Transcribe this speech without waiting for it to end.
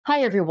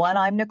Hi, everyone.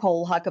 I'm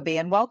Nicole Huckabee,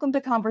 and welcome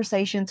to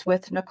Conversations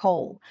with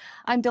Nicole.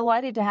 I'm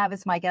delighted to have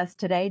as my guest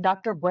today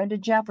Dr. Brenda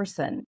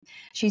Jefferson.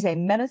 She's a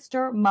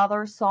minister,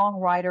 mother,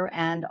 songwriter,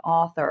 and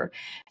author.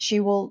 She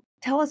will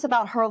tell us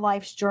about her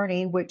life's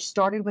journey, which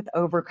started with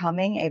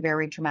overcoming a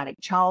very traumatic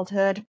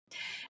childhood,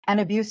 an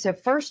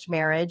abusive first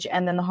marriage,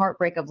 and then the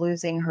heartbreak of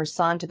losing her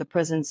son to the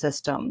prison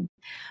system.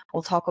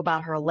 We'll talk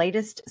about her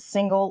latest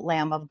single,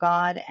 Lamb of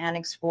God, and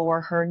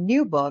explore her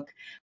new book,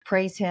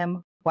 Praise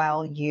Him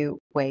While You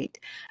Wait.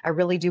 I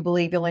really do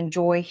believe you'll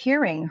enjoy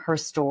hearing her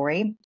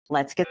story.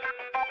 Let's get.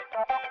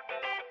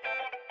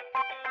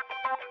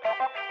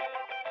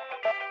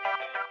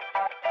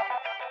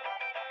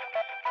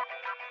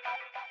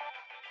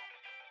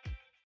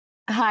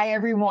 Hi,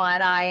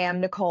 everyone. I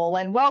am Nicole,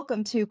 and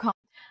welcome to.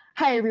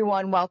 Hi,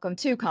 everyone. Welcome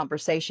to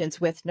Conversations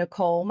with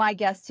Nicole. My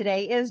guest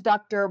today is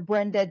Dr.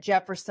 Brenda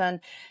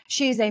Jefferson.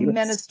 She's a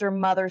minister,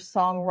 mother,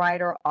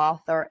 songwriter,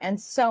 author, and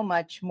so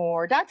much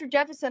more. Dr.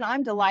 Jefferson,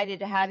 I'm delighted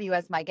to have you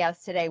as my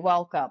guest today.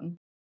 Welcome.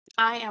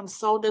 I am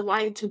so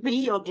delighted to be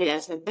your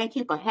guest, and thank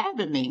you for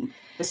having me.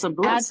 It's a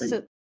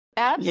blessing.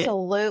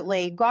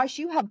 Absolutely. Yeah. Gosh,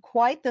 you have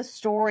quite the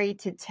story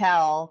to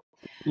tell.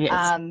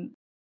 Yes.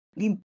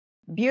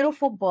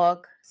 Beautiful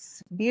book,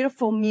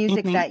 beautiful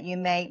music that you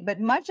make, but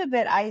much of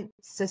it, I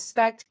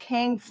suspect,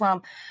 came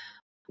from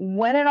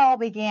when it all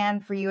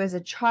began for you as a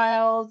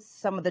child,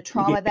 some of the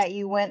trauma that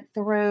you went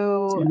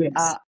through,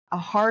 a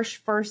harsh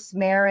first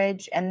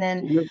marriage, and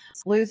then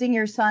losing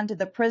your son to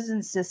the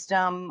prison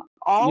system.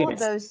 All of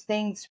those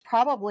things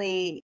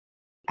probably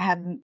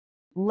have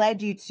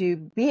led you to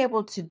be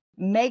able to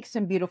make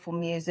some beautiful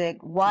music,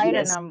 write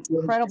an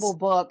incredible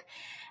book,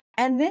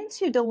 and then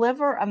to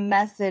deliver a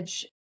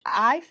message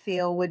I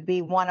feel would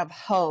be one of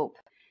hope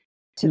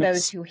to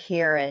those who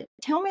hear it.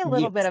 Tell me a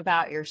little bit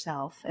about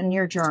yourself and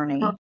your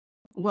journey.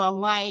 Well,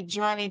 my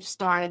journey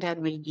started at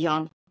a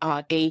young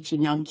age, a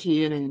young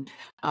kid, and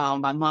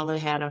my mother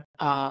had a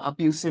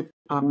abusive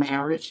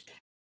marriage,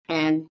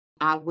 and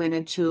I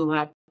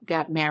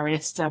got married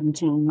at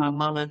 17. My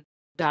mother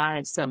died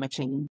at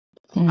 17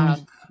 when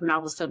I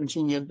was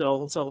 17 years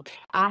old. So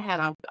I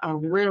had a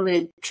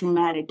really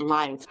traumatic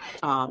life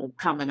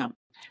coming up.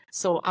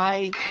 So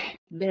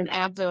then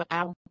after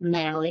I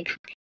married,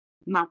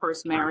 my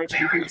first marriage,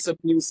 it was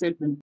abusive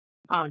and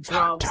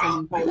drugs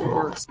and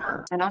worse.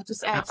 And I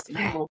just asked,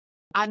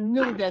 I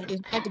knew that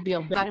it had to be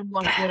I didn't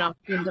want to get up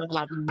into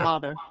like my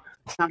mother.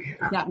 I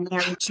got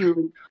married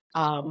to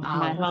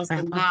my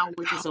husband now,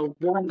 which is a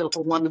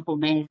wonderful, wonderful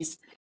man. He's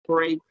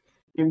great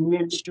in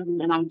ministry,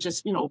 and I'm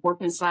just,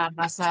 working side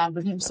by side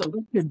with him so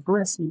he could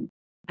bless me.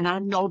 And I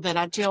know that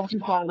I tell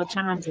people all the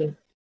time that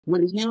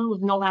when you,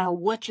 no matter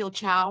what your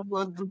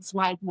childhood looks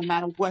like, no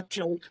matter what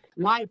your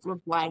life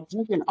looks like,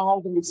 you can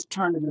always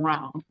turn it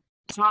around.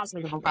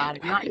 Positive about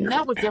it.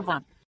 Never give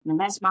up. And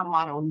that's my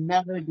motto,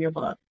 never give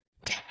up.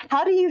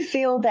 How do you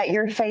feel that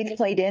your faith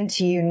played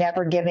into you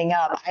never giving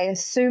up? I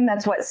assume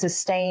that's what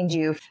sustained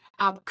you.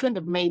 I couldn't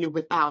have made it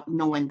without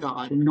knowing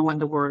God and knowing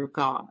the Word of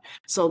God.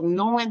 So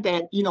knowing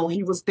that,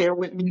 He was there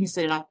with me, He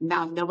said, I'll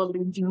never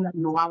leave you,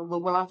 nor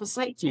will I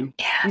forsake you.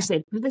 Yeah. He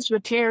said, place your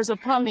cares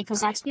upon me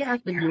because I care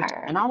for you.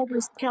 And I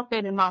always kept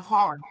that in my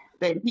heart,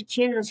 that He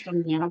cares for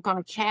me, and I'm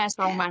going to cast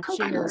all my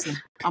cares, and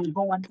I'm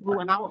going through,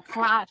 and I would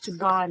cry to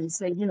God and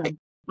say,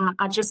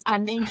 I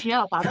need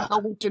help. I don't know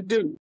what to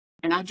do.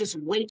 And I just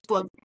wait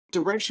for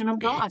direction of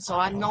God. So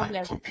I know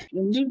that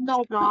when you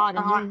know God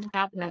and you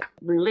have that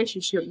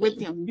relationship with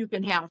Him, you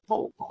can have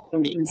hope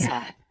on the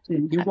inside.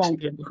 And you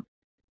won't give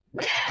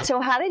up.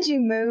 So how did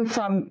you move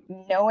from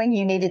knowing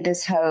you needed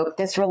this hope,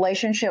 this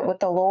relationship with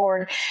the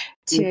Lord,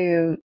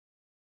 to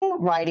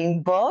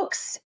writing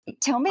books?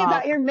 Tell me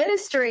about your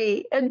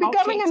ministry and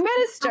becoming a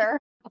minister.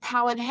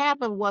 How it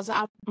happened was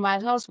my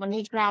husband,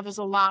 he travels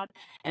a lot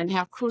and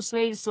have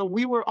crusades. So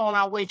we were on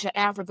our way to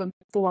Africa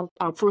for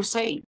a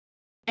crusade.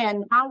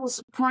 And I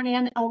was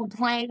praying on the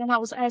plane, and I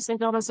was asking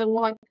God, I said,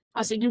 Lord,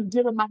 you've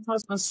given my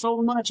husband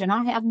so much, and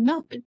I have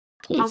nothing.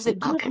 I said,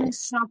 give me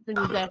something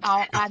that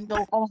I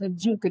know only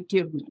you could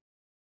give me.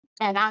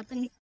 And I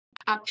think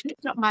I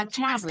picked up my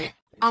tablet.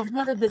 I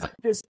heard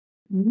this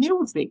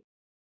music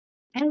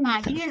in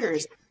my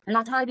ears, and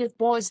I heard his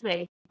voice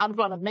say, I'm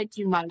going to make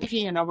you my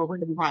pen of a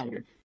written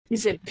writer. He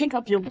said, pick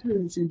up your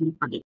pens and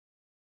write it.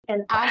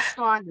 And I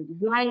started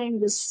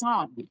writing this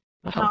song,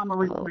 Karma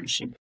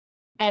Regression.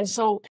 And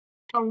so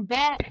from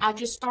that, I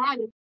just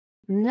started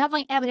never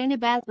having any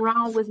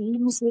background with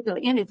music or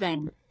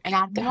anything. And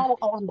I know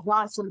all the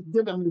God's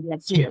given me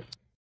that gift.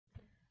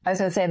 I was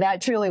going to say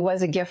that truly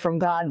was a gift from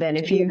God then,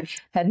 if you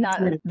had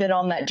not been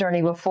on that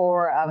journey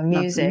before of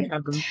music.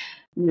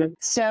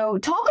 So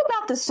talk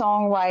about the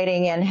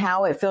songwriting and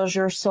how it fills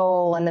your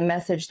soul and the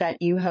message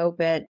that you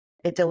hope it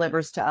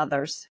delivers to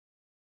others.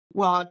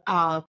 Well,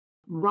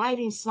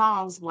 writing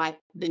songs like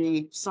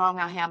the song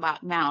I have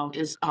out now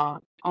is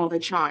on the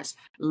charts,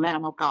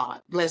 Lamb of God,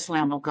 Blessed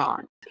Lamb of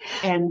God.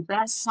 And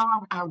that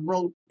song I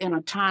wrote in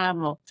a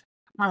time of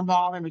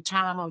turmoil, in a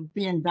time of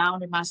being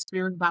down in my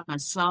spirit about my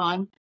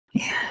son.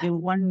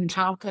 And when we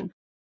talking,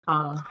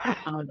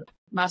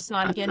 my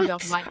son ended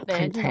up like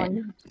that. You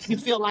know, you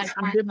feel like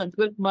I'm being a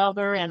good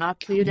mother and I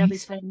cleared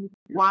everything.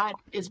 Why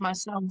is my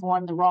son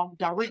going the wrong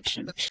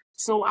direction?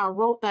 So I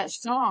wrote that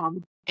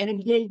song and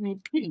it gave me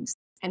peace.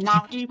 And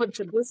now even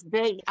to this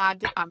day, I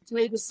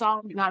play the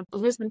song and I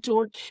listen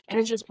to it and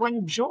it just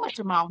brings joy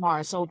to my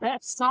heart. So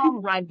that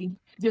songwriting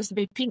gives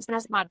me peace.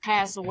 That's my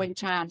pass away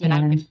time that I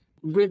can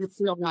really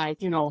feel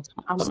like, you know,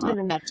 I'm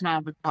spending that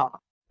time with God.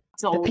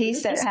 So the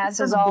peace that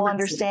passes all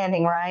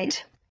understanding,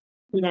 right?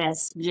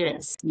 Yes,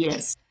 yes,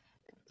 yes.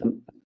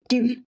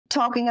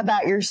 Talking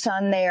about your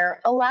son there,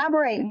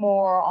 elaborate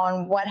more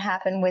on what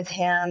happened with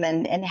him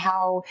and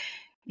how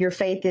your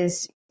faith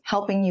is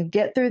helping you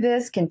get through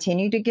this,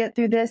 continue to get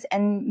through this,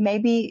 and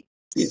maybe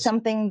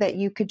something that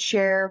you could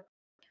share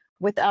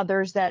with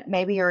others that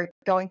maybe are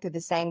going through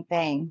the same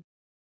thing.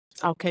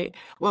 Okay.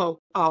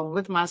 Well,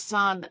 with my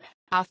son,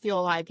 I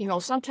feel like, you know,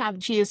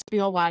 sometimes kids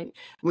feel like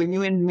when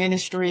you're in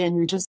ministry and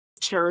you're just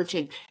church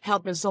and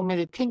helping so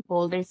many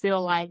people, they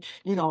feel like,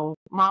 you know,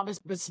 mom,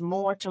 it's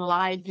more to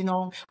life, you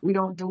know, we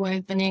don't do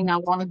anything. I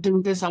want to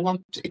do this. I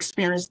want to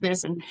experience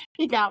this. And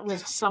he got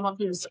with some of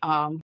his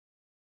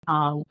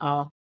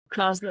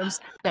cousins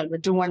that were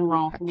doing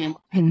wrong and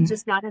he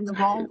just got in the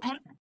wrong path.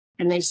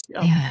 And they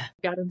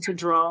got into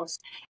drugs.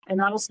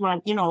 And I was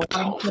like, you know,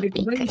 I'm going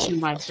to raise you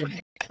like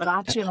that. But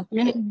I tell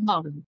any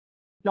mother,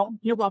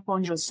 don't give up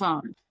on your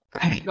son.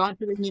 God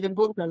gave me the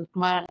book,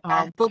 my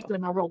book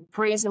that I wrote,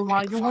 Praise Him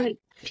While You Wait.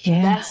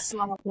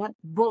 That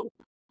book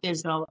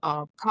is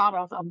a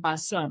part of my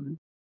son.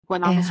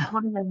 When I was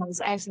praying, I was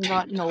asking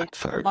God, you know,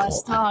 my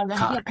son,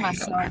 help my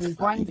son and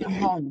bring him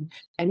home.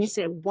 And he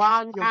said,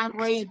 while you're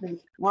praising,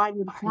 while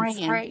you're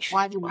praying,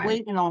 while you're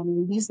waiting on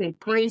me, he said,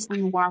 praise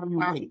me while you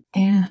wait.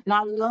 And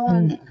I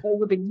learned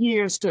over the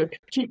years to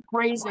keep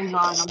praising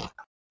God.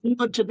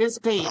 Even to this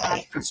day,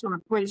 I sort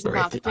of praise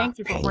God. Thank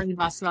you for bringing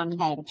my son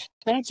home.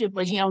 Thank you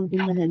for him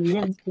being in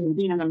ministry,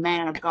 being a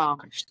man of God,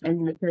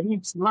 and that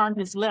he's learned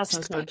his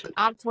lessons. So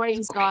I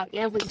praise God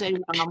every day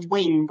when I'm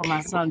waiting for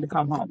my son to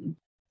come home.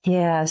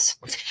 Yes.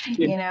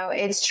 You know,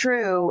 it's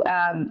true.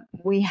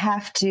 We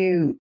have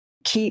to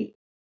keep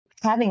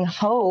having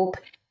hope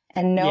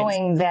and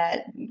knowing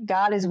that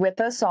God is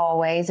with us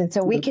always. And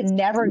so we can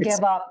never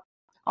give up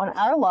on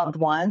our loved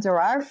ones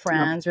or our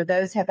friends or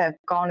those who have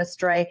gone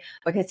astray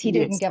because he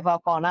didn't give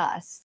up on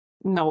us.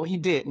 No, he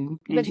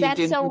didn't. But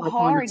that's so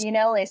hard, you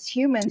know, as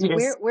humans,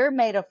 we're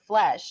made of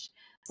flesh.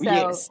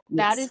 So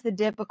that is the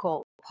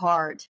difficult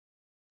part.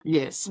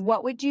 Yes.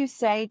 What would you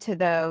say to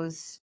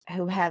those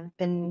who have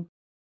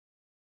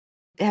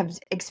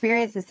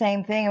experienced the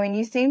same thing? I mean,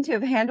 you seem to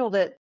have handled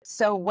it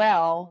so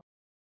well.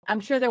 I'm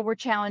sure there were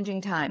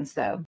challenging times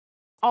though.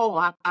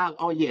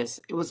 Oh, yes.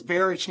 It was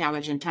very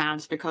challenging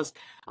times because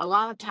a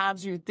lot of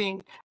times you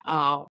think,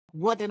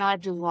 what did I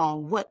do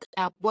wrong?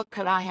 What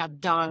could I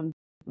have done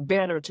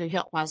better to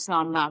help my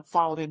son not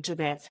fall into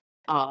that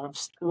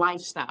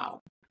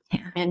lifestyle?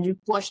 Yeah. And you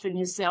question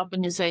yourself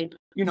and you say,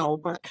 you know,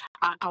 but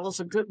I was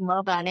a good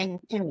mother. I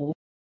didn't, you know,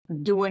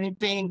 do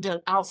anything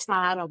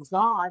outside of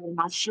God. And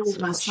I showed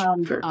my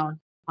son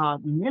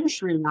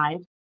ministry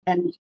life.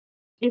 And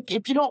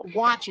if you don't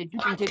watch it, you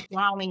can get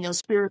down in your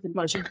spirit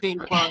because you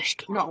think, well,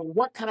 you know,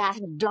 what could I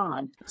have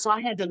done? So I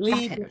had to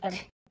leave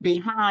it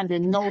behind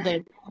and know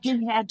that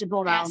he had to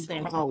go down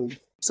that road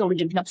so we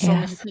can help so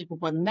many people.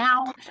 But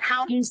now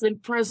he's in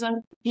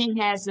prison. He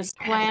has this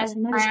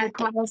ministry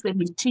class that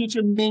he's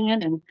teaching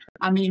men. And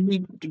I mean,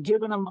 we've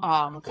given them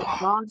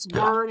God's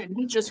word, and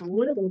he just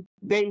really,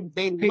 they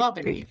love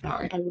it.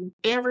 And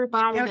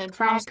everybody that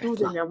comes through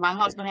there, my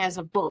husband has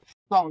a book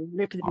called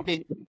Living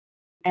Victory.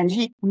 And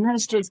he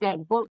ministers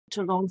that book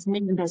to those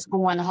men that's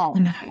going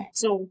home.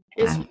 So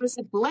it's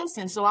a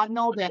blessing. So I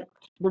know that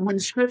when the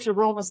scripture,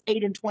 Romans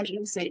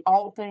 8:28 say,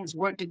 all things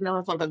work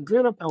together for the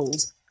good of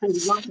those who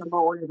love the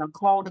Lord and are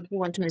called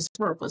according to his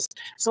purpose.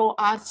 So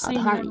I see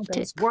him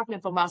that's working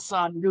for my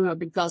son good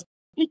because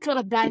he could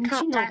have gotten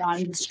killed out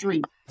in the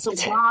street. So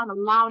God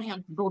allowed him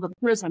to go to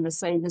prison to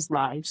save his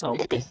life. So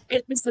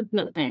it's a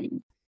good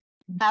thing.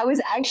 I was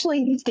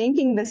actually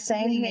thinking the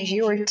same as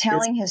you were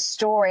telling his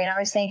story. And I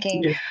was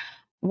thinking,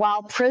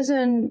 while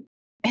prison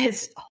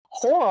is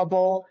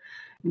horrible,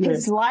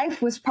 his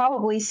life was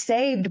probably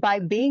saved by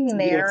being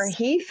there.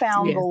 He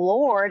found the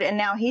Lord, and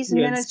now he's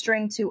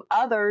ministering to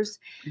others.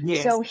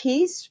 So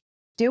he's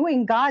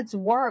doing God's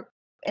work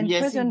in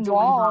prison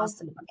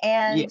walls,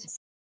 and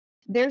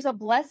there's a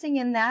blessing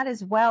in that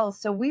as well.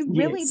 So we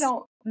really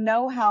don't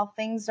know how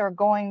things are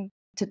going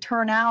to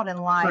turn out in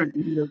life,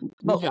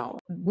 but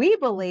we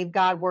believe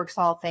God works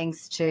all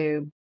things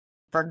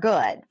for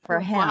good for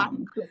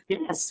him.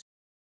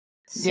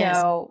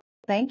 So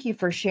thank you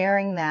for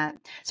sharing that.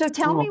 So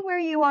tell me where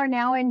you are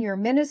now in your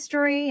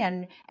ministry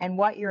and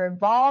what you're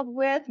involved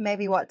with,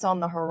 maybe what's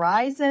on the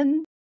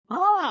horizon.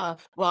 Well,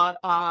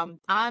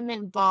 I'm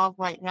involved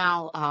right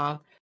now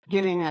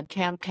getting a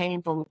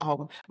campaign for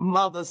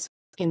mothers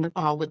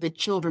with the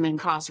children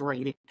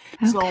incarcerated.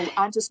 So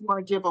I just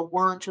want to give a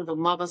word to the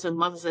mothers and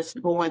mothers that's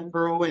going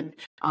through and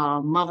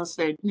mothers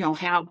that, you know,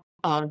 have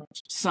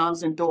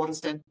sons and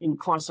daughters that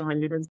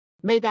incarcerated.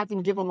 maybe I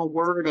can give them a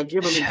word or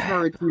give them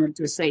encouragement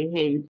to say,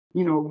 hey,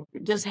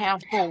 just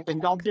have hope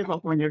and don't give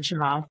up on your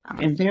child,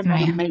 and they're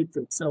going to make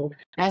it. So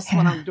that's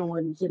what I'm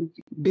doing,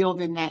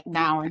 building that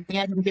now. And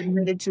then I'm getting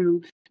ready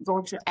to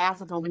go to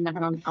Africa. We're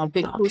having a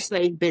big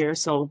crusade there.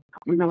 So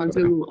we're going to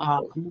do,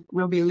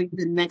 we'll be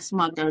leaving next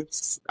month,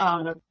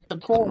 the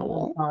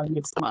fall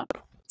next month.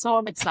 So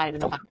I'm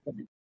excited about it.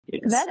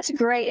 Yes. That's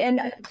great.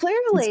 And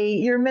clearly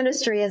your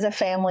ministry is a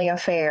family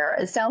affair.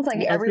 It sounds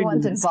like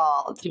everyone's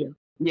involved. Yeah.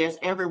 Yes,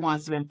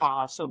 everyone's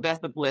involved. So that's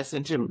a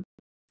blessing too.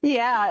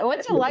 Yeah.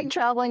 What's it like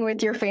traveling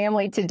with your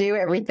family to do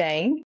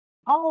everything?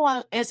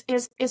 Oh,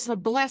 it's a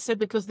blessing,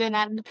 because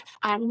then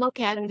I look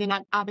at it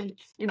and I've been,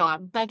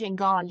 I'm thanking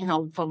God,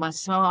 for my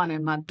son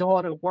and my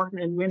daughter working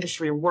in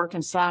ministry and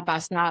working side by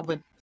side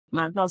with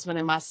my husband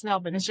and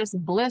myself. And it's just a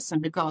blessing,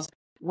 because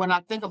when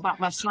I think about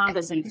my son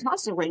that's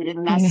incarcerated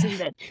and I see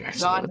that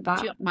God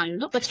kept my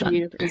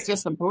liberty, it's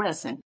just a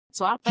blessing.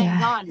 So I thank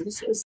God.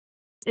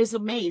 It's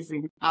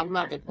amazing. I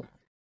love it.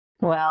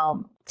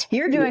 Well,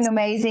 you're doing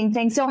amazing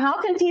things. So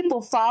how can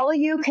people follow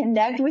you,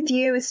 connect with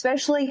you,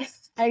 especially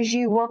as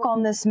you work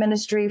on this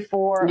ministry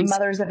for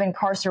mothers of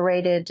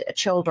incarcerated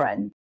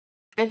children?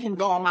 They can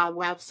go on my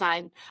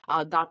website,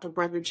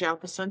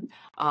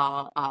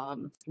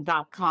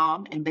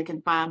 DrBrendaJefferson.com, and they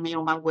can find me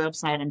on my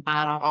website and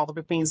find out all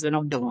the things that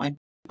I'm doing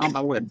on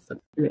my website.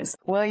 Yes.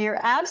 Well, you're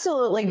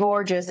absolutely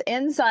gorgeous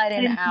inside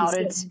and out.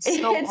 It's just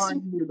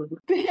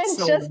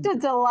a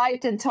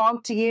delight to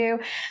talk to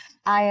you.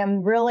 I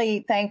am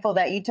really thankful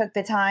that you took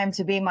the time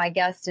to be my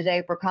guest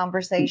today for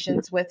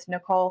Conversations with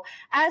Nicole.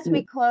 As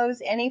we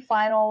close, any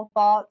final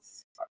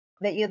thoughts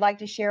that you'd like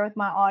to share with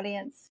my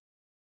audience?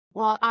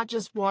 Well, I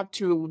just want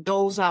to,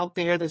 those out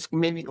there that's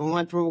maybe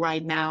going through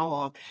right now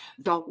or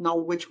don't know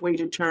which way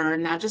to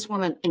turn, I just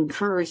want to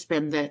encourage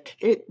them that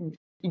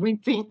we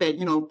think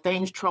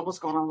that, trouble's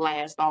going to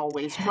last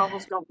always.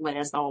 Troubles don't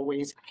last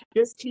always.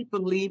 Just keep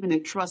believing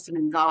and trusting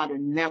in God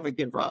and never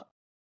give up.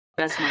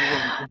 That's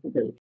my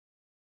word.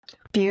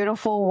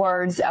 Beautiful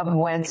words of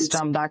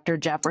wisdom, Dr.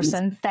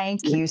 Jefferson.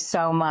 Thank you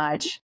so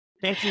much.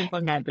 Thank you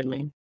for having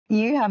me.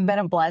 You have been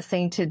a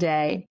blessing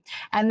today.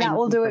 And that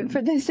will do it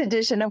for this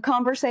edition of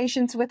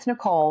Conversations with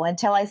Nicole.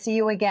 Until I see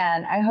you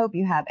again, I hope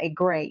you have a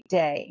great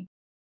day.